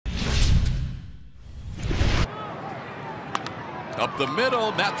Up the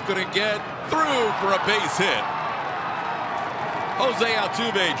middle, Matt's going to get through for a base hit. Jose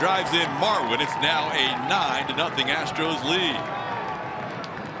Altuve drives in Manfred. It's now a 9-0 Astros lead.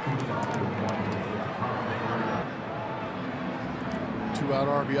 Two-out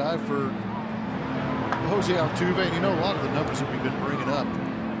RBI for Jose Altuve. And you know, a lot of the numbers that we've been bringing up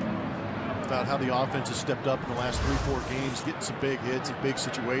about how the offense has stepped up in the last 3-4 games, getting some big hits in big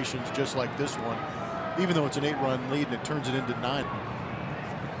situations, just like this one. Even though it's an 8-run lead and it turns it into 9.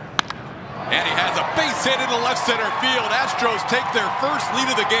 And he has a base hit into left center field. Astros take their first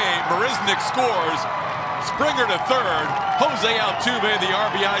lead of the game. Marisnick scores. Springer to third. Jose Altuve the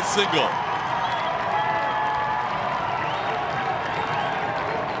RBI single.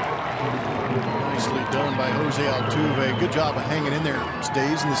 Nicely done by Jose Altuve. Good job of hanging in there.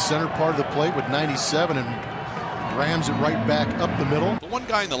 Stays in the center part of the plate with 97 and rams it right back up the middle. The one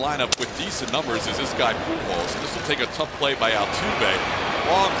guy in the lineup with decent numbers is this guy Pujols. This will take a tough play by Altuve.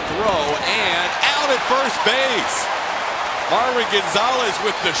 Long throw and out at first base. Marwin Gonzalez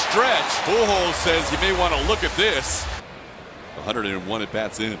with the stretch. Pujols says you may want to look at this. 101 at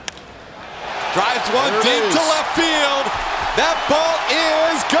bats in. Drives one deep to left field. That ball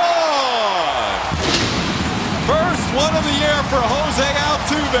is gone. First one of the year for Jose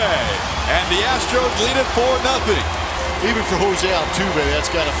Altuve. And the Astros lead it 4-0. Even for Jose Altuve,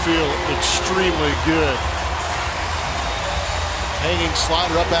 that's got to feel extremely good. Hanging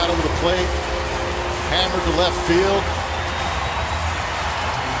slider up out over the plate. Hammered to left field.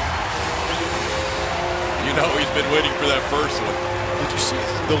 You know he's been waiting for that first one. Did you see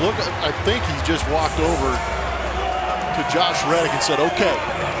the look? I think he just walked over to Josh Reddick and said, okay,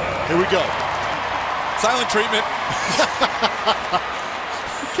 here we go. Silent treatment.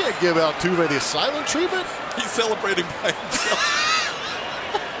 You can't give Altuve the silent treatment. He's celebrating by himself.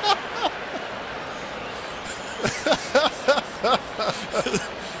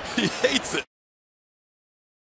 He hates it.